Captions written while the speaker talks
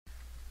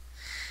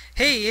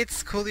Hey,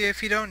 it's Coolio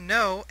if you don't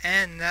know,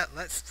 and that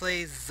Let's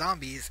Play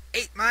Zombies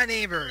Ate My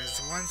Neighbors.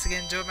 Once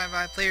again, joined by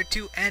my player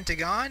 2,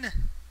 Antagon.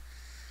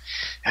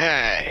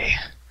 Hey.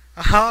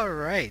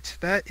 Alright,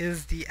 that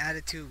is the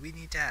attitude we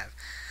need to have,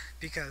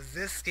 because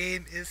this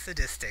game is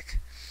sadistic.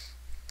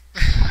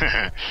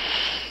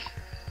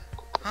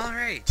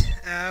 Alright,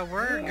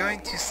 we're going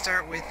to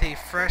start with a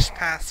fresh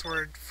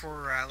password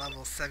for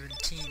level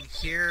 17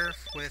 here,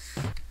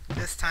 with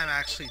this time I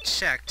actually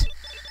checked.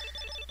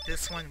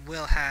 This one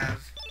will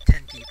have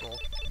 10 people.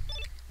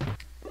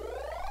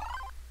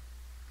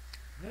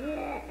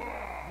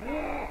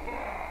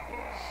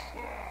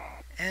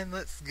 And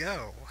let's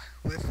go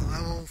with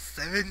level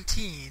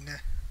 17,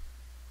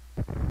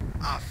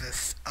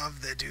 Office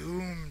of the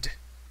Doomed.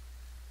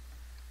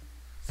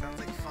 Sounds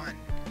like fun.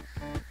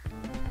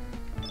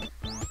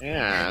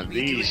 Yeah,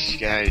 these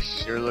guys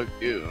sure look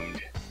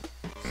doomed.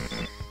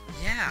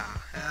 Yeah,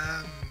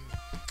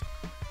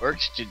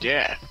 Works to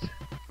death.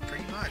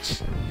 pretty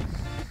much.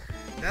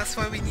 That's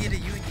why we need a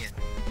union.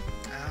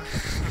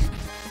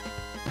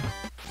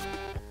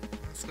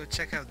 Let's go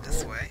check out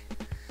this way.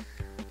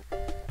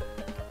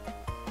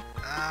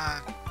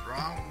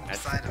 Wrong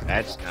side of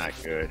That's not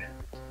good.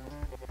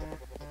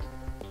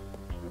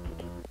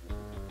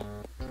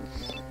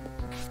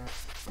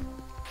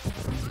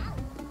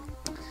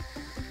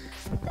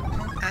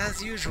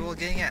 As usual,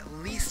 getting at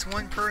least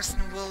one person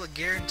will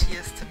guarantee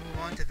us to move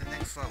on to the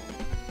next level.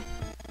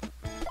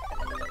 That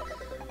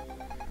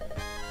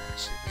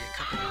should be a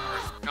couple more.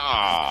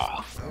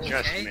 Ah, Okay.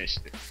 just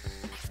missed it.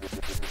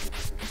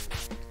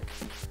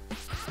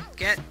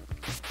 Get!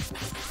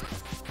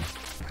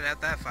 Put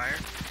out that fire.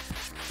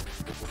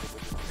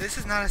 This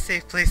is not a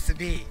safe place to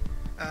be.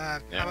 How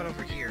about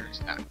over here?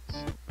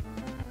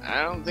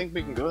 I don't think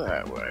we can go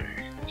that way.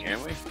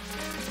 Can we?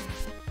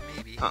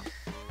 Maybe. Huh.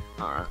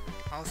 Alright.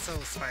 Also,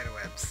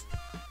 spiderwebs.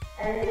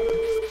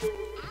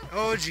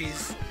 Oh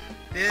jeez.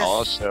 This...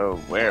 Also,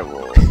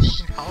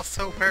 werewolves.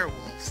 Also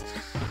werewolves.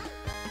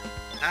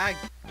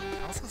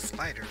 Also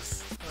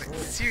spiders. Like,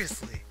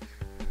 seriously.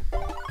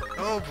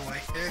 Oh boy,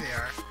 there they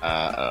are.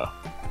 Uh-oh.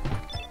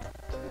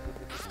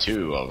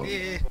 Two of them.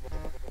 Yeah.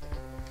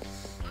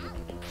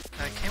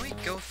 Can we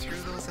go through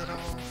those at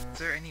all? Is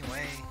there any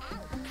way?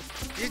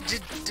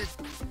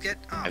 Get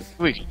I off. think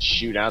we can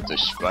shoot out the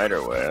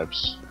spider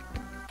webs.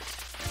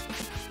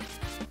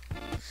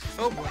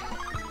 Oh boy.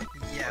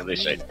 Yeah, At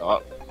least I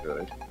thought we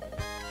could.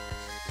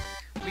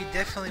 we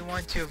definitely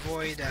want to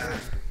avoid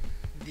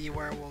the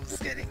werewolves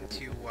getting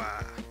to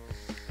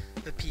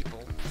the people.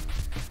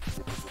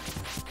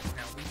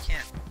 No, we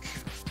can't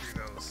shoot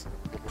through those.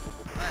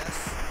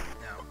 Unless,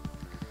 no.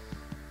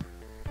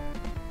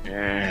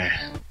 Yeah.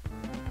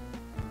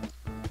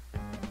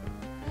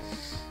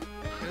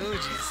 Oh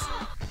jeez.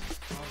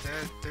 Well,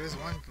 there's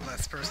one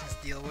less person to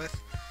deal with.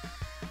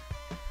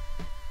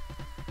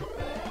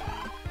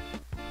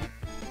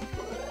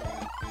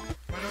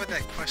 Wonder what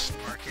that question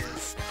mark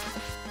is.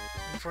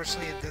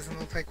 Unfortunately, it doesn't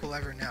look like we'll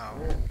ever know.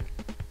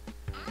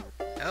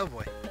 Oh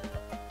boy.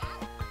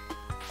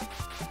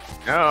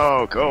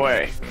 No, go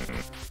away.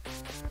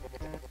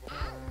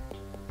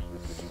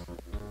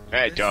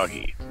 Hey,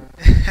 doggy.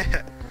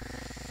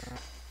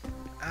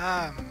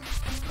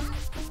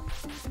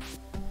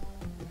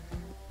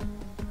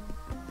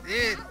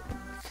 It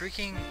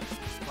freaking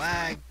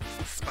lag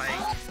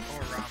spike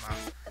or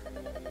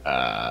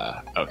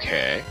Rama.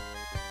 Okay.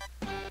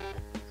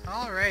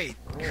 Alright,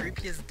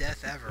 creepiest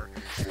death ever.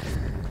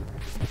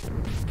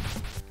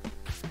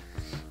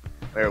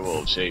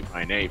 Werewolves ate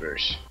my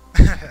neighbors.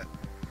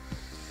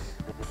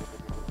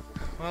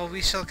 Well,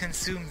 we shall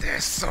consume their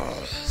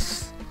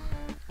souls.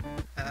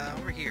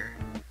 Over here.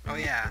 Oh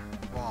yeah,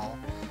 wall.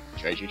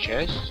 Treasure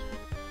chest?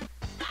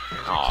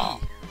 There's Aw. a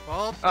key.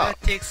 Well, Oh.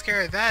 that takes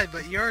care of that,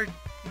 but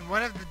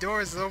one of the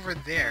doors is over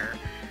there.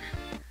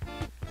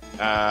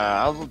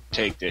 I'll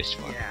take this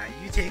one. Yeah,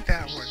 you take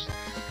that one.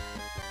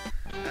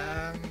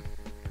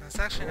 That's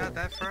actually not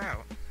that far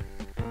out.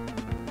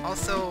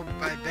 Also,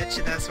 I bet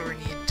you that's where we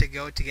need to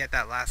go to get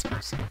that last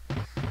person.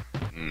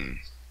 Hmm.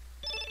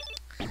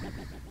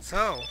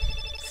 So,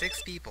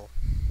 6 people.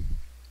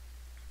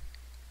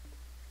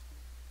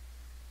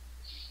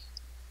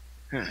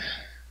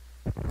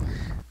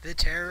 The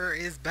terror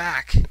is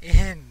back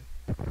in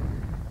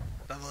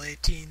level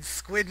 18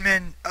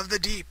 Squidmen of the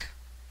Deep.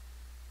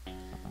 Well,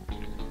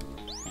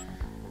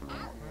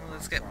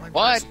 let's get one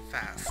What? person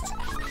fast.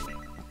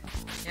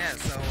 Yeah,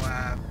 so,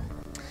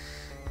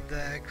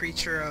 the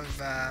creature of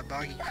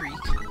Boggy Creek.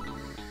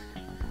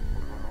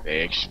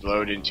 They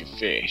explode into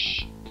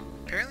fish.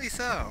 Apparently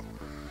so.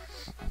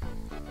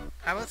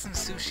 How about some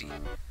sushi?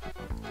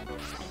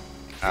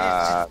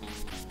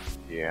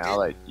 Yeah, I'll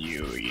let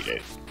you eat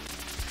it.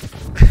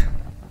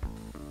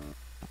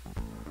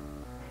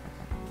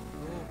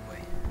 Oh boy.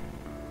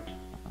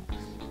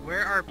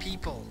 Where are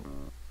people?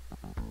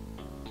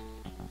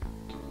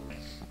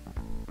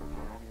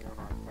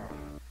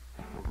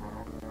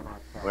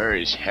 Where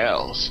is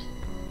Hells?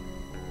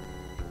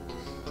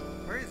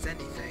 Where is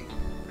anything?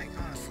 Like,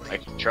 honestly. I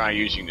can try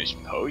using this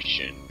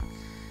potion.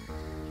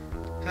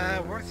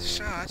 Worth a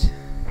shot.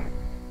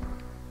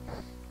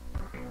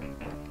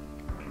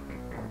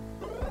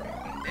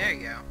 There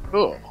you go.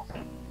 Cool.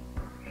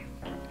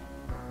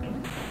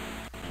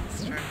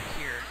 Let's try over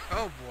here.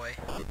 Oh boy.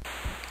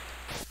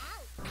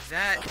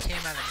 That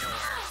came out of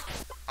nowhere.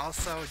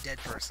 Also, dead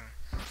person.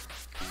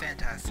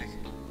 Fantastic.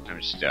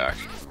 I'm stuck.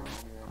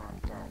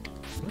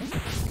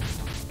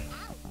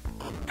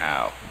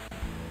 Ow.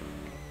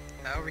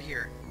 Over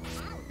here.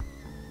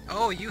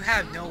 Oh, you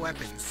have no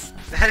weapons.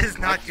 That is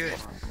not good.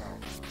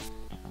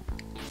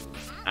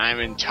 I'm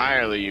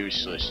entirely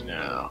useless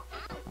now.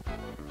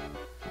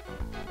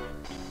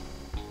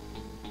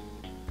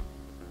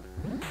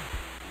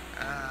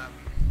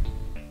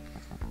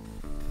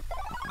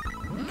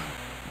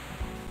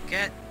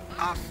 Get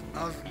off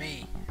of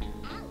me.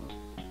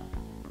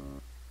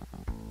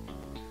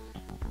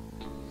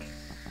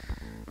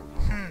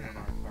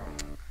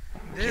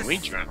 Can we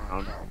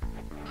drown?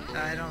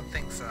 I don't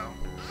think so.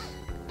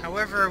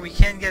 However, we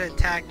can get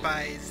attacked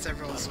by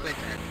several squid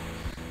men.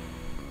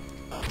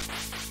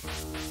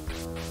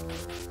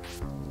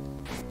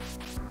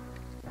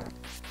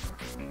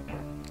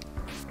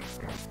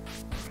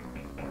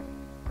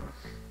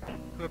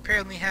 Who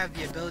apparently have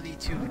the ability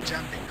to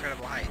jump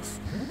incredible heights.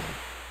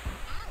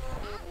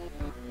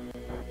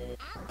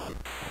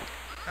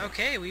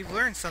 Okay, we've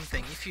learned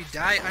something. If you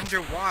die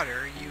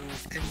underwater, you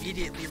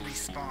immediately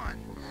respawn.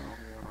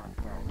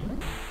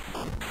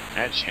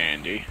 That's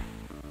handy.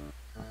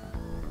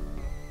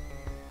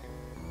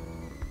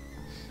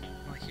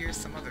 Well, here's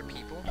some other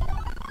people.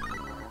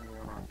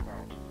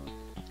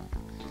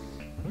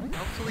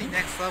 Hopefully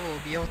next level we'll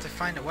be able to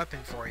find a weapon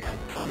for you.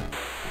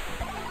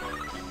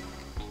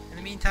 In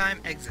the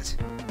meantime, exit.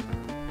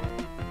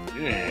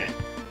 Yeah.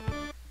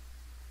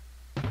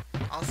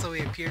 Also,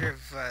 we appear to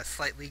have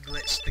slightly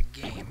glitched the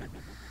game.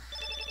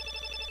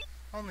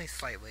 Only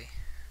slightly.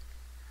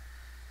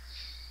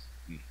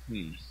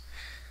 Hmm.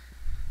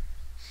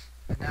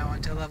 But now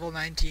onto level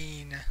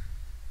 19.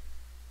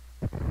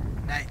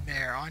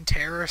 Nightmare on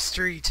Terror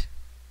Street.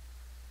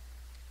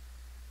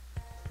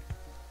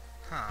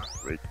 Huh.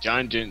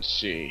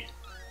 Redundancy.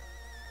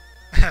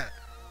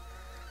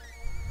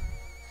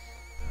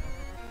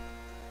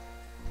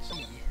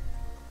 Key.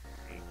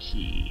 A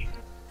key.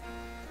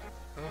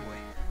 Oh boy.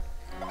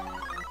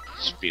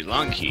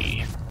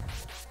 Spelunky.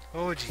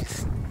 Oh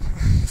jeez.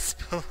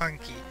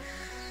 Spelunky.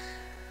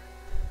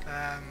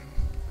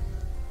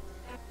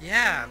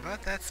 Yeah,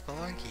 about that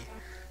Spelunky.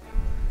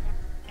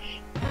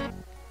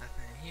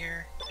 Nothing in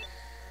here.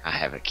 I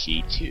have a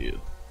key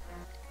too.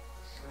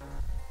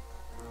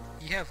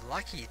 You have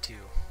lucky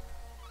too.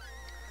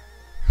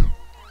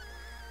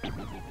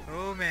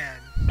 Oh man.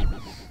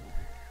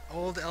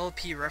 Old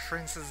LP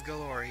references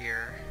galore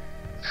here.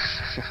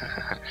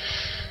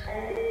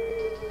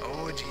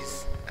 Oh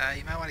jeez.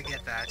 You might want to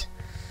get that.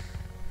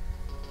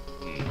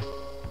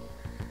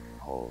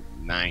 Hold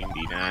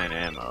 99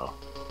 ammo.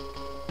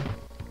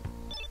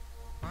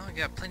 Well, we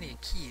got plenty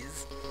of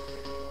keys.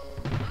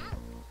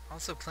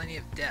 Also plenty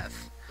of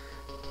death.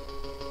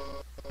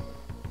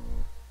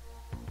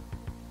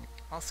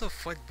 Also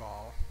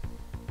football.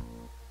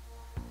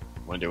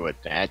 Wonder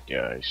what that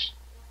does.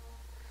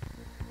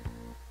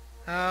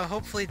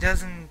 Hopefully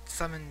doesn't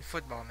summon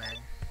football men.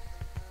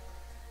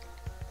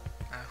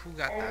 Who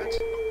got that?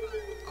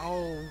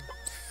 Oh,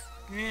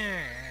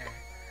 yeah.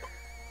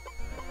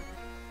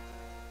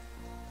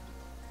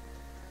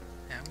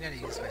 Yeah, I'm gonna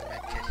use my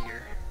medkit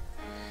here.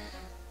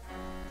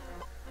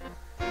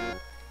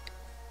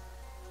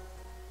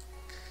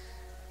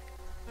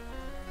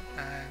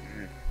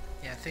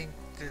 Yeah, I think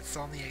it's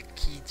only a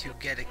key to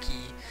get a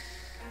key.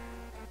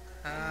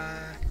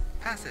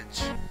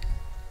 Passage.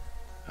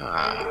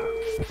 Ah.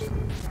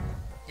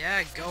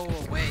 Yeah, go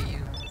away, you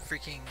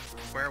freaking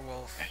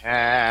werewolf.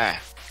 Ah.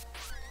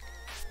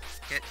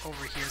 Get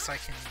over here so I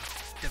can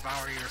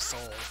devour your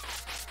soul.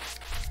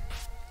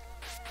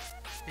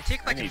 They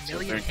take like a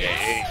million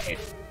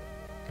hits.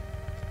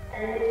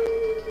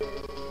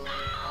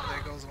 Oh,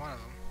 there goes one of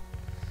them.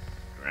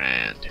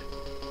 Grand.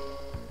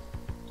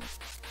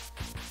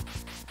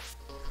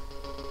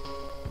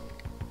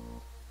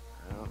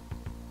 Well,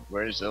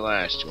 where's the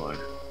last one?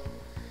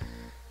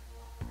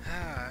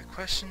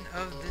 Question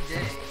of the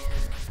day.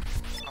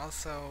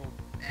 Also,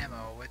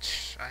 ammo,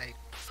 which I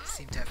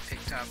seem to have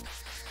picked up.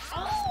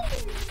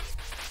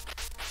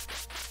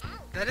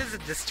 That is a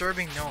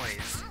disturbing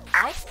noise.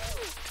 Ow!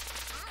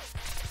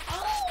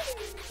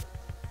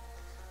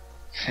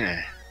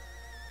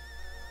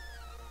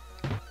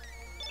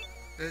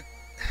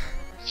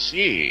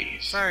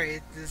 Jeez.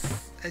 Sorry,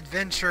 this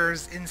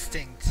adventurer's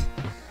instinct.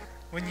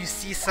 When you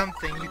see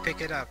something, you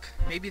pick it up.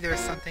 Maybe there's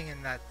something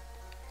in that...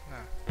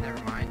 Oh,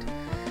 never mind.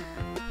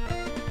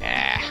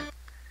 Ah.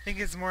 I think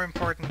it's more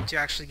important to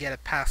actually get a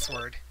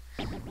password.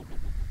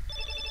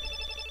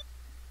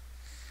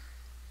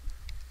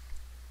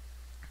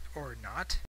 Or not.